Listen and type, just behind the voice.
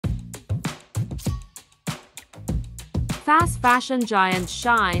Fast fashion giant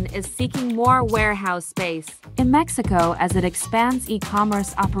Shein is seeking more warehouse space in Mexico as it expands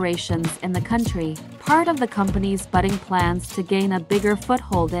e-commerce operations in the country, part of the company's budding plans to gain a bigger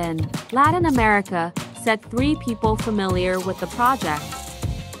foothold in Latin America, said three people familiar with the project.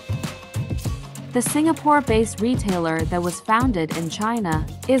 The Singapore-based retailer that was founded in China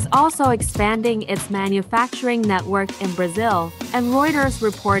is also expanding its manufacturing network in Brazil, and Reuters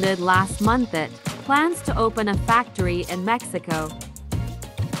reported last month it plans to open a factory in Mexico.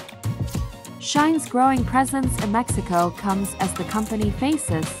 Shein's growing presence in Mexico comes as the company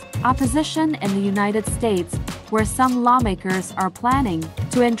faces opposition in the United States, where some lawmakers are planning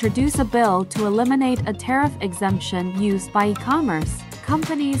to introduce a bill to eliminate a tariff exemption used by e-commerce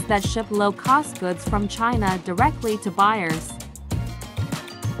companies that ship low-cost goods from China directly to buyers.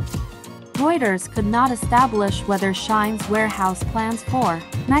 Reuters could not establish whether Shein's warehouse plans for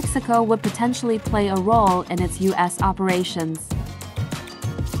Mexico would potentially play a role in its U.S. operations.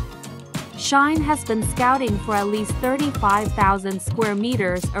 Shein has been scouting for at least 35,000 square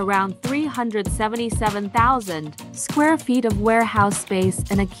meters, around 377,000 square feet of warehouse space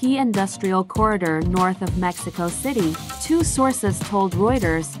in a key industrial corridor north of Mexico City, two sources told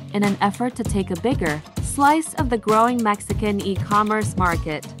Reuters, in an effort to take a bigger slice of the growing Mexican e-commerce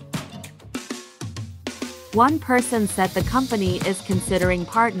market. One person said the company is considering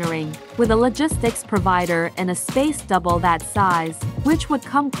partnering with a logistics provider in a space double that size, which would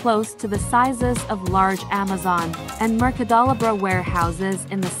come close to the sizes of large Amazon and Mercadolibra warehouses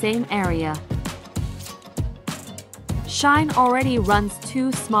in the same area. Shein already runs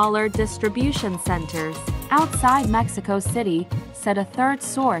two smaller distribution centers outside Mexico City, said a third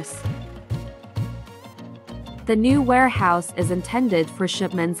source. The new warehouse is intended for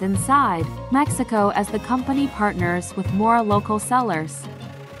shipments inside Mexico as the company partners with more local sellers.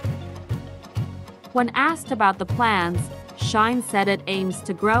 When asked about the plans, Shein said it aims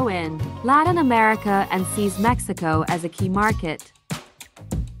to grow in Latin America and sees Mexico as a key market.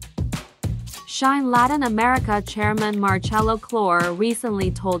 Shein Latin America chairman Marcelo Clor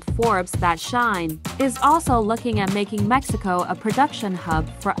recently told Forbes that Shein is also looking at making Mexico a production hub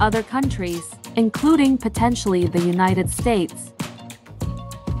for other countries, including potentially the United States.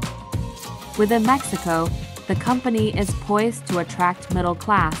 Within Mexico, the company is poised to attract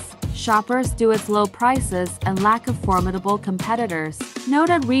middle-class shoppers due to its low prices and lack of formidable competitors,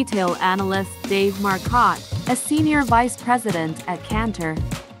 noted retail analyst Dave Marcotte, a senior vice president at Cantor.